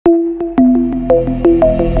On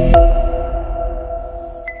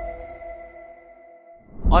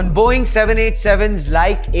Boeing 787s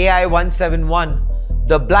like AI-171,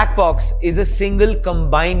 the black box is a single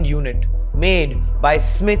combined unit made by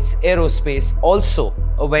Smiths Aerospace, also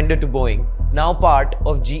a vendor to Boeing, now part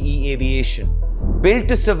of GE Aviation. Built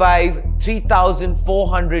to survive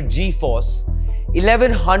 3,400 G-force,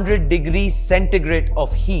 1,100 degrees centigrade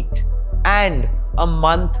of heat, and a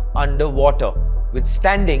month underwater,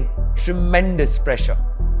 withstanding tremendous pressure.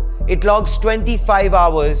 It logs 25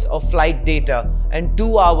 hours of flight data and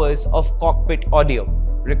 2 hours of cockpit audio,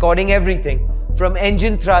 recording everything from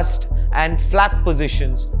engine thrust and flap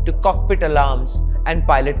positions to cockpit alarms and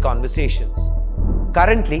pilot conversations.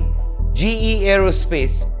 Currently, GE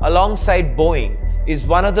Aerospace, alongside Boeing, is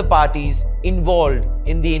one of the parties involved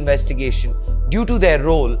in the investigation due to their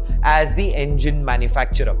role as the engine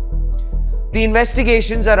manufacturer. The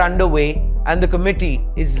investigations are underway and the committee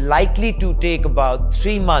is likely to take about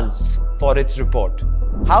 3 months for its report.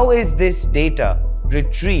 How is this data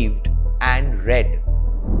retrieved and read?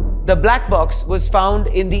 The black box was found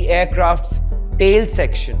in the aircraft's tail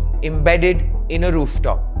section, embedded in a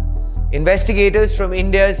rooftop. Investigators from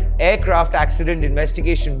India's Aircraft Accident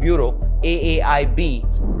Investigation Bureau, AAIB,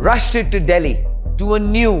 rushed it to Delhi to a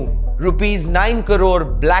new ₹9 crore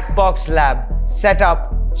black box lab set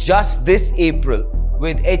up just this April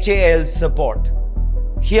with HAL's support.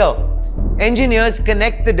 Here, engineers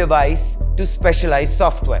connect the device to specialized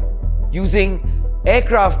software using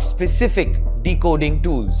aircraft-specific decoding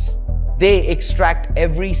tools. They extract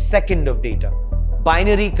every second of data,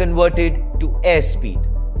 binary converted to airspeed,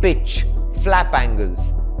 pitch, flap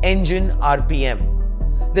angles, engine RPM.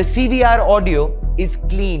 The CVR audio is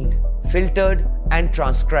cleaned, filtered, and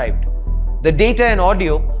transcribed. The data and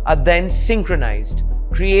audio are then synchronized,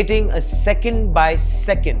 creating a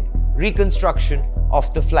second-by-second reconstruction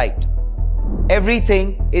of the flight.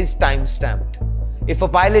 Everything is time-stamped. If a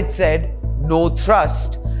pilot said no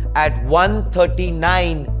thrust at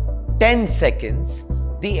 1:39:10 seconds,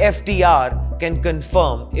 the FTR can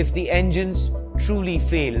confirm if the engines truly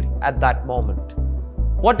failed at that moment.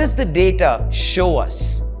 What does the data show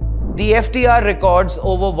us? The FTR records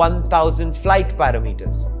over 1,000 flight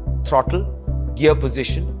parameters: throttle, gear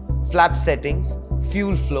position, flap settings,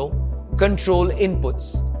 fuel flow, control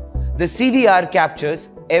inputs. The CVR captures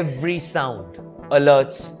every sound,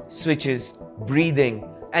 alerts, switches, breathing,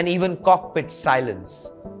 and even cockpit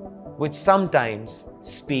silence, which sometimes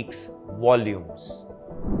speaks volumes.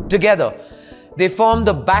 Together, they form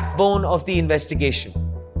the backbone of the investigation.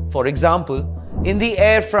 For example, in the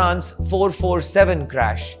Air France 447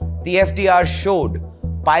 crash, the FTR showed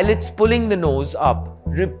pilots pulling the nose up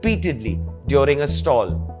repeatedly during a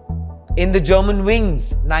stall. In the German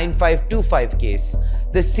Wings 9525 case,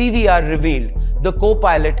 the CVR revealed the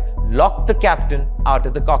co-pilot locked the captain out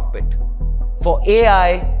of the cockpit. For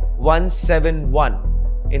AI-171,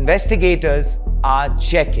 investigators are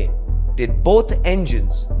checking: did both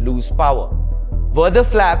engines lose power? Were the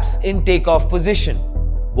flaps in takeoff position?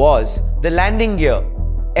 Was the landing gear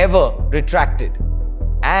ever retracted?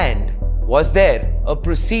 And was there a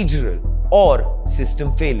procedural or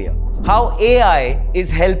system failure? How AI is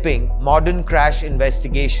helping modern crash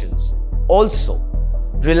investigations also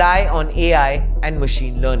rely on AI and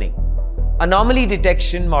machine learning. Anomaly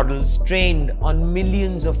detection models trained on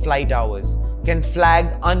millions of flight hours can flag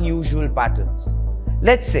unusual patterns.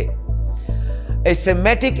 Let's say a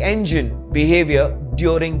semitic engine behavior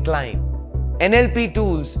during climb. NLP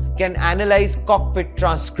tools can analyze cockpit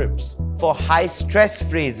transcripts for high-stress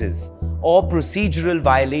phrases or procedural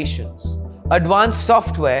violations. Advanced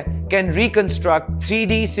software can reconstruct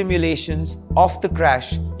 3D simulations of the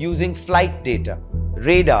crash using flight data,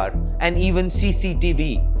 radar, and even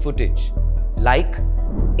CCTV footage, like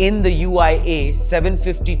in the UIA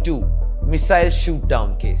 752 missile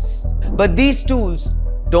shoot-down case. But these tools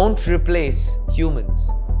don't replace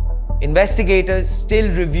humans. Investigators still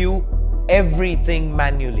review everything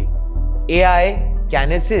manually. AI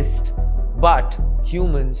can assist, but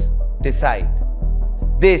humans decide.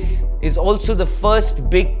 This is also the first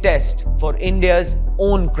big test for India's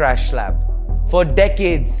own crash lab. For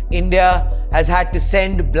decades, India has had to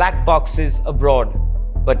send black boxes abroad.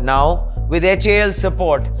 But now, with HAL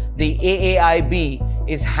support, the AAIB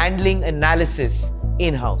is handling analysis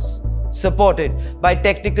in-house, supported by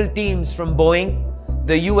technical teams from Boeing,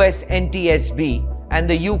 the US NTSB, and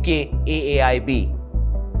the UK AAIB.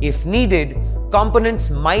 If needed,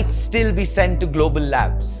 components might still be sent to global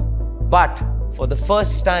labs. But for the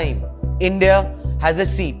first time, India has a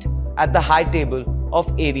seat at the high table of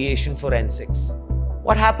aviation forensics.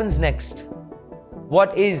 What happens next?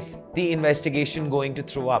 What is the investigation going to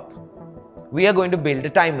throw up? we are going to build a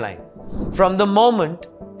timeline. From the moment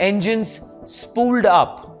engines spooled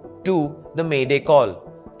up to the Mayday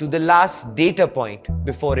call, to the last data point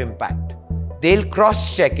before impact. They'll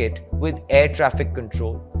cross-check it with air traffic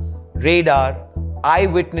control, radar,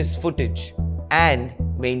 eyewitness footage, and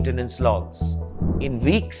maintenance logs. In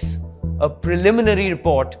weeks, a preliminary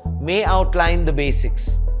report may outline the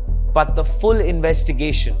basics, but the full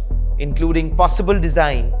investigation, including possible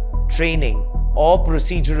design, training, or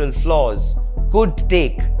procedural flaws, could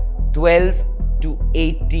take 12 to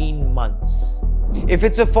 18 months. If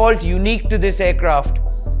it's a fault unique to this aircraft,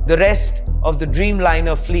 the rest of the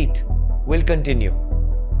Dreamliner fleet will continue.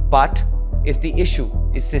 But if the issue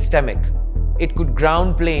is systemic, it could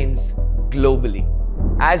ground planes globally.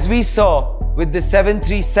 As we saw with the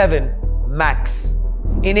 737 MAX.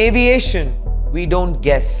 In aviation, we don't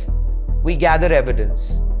guess, we gather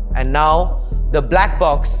evidence. And now, the black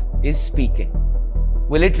box is speaking.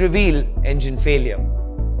 Will it reveal engine failure,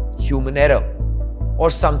 human error, or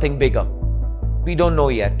something bigger? We don't know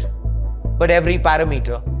yet. But every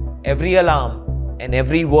parameter, every alarm, and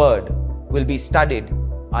every word will be studied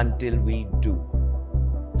until we do.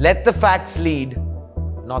 Let the facts lead,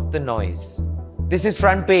 not the noise. This is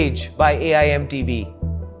Front Page by AIM TV.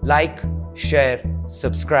 Like, share,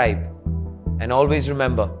 subscribe. And always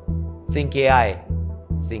remember, think AI,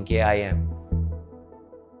 think AIM.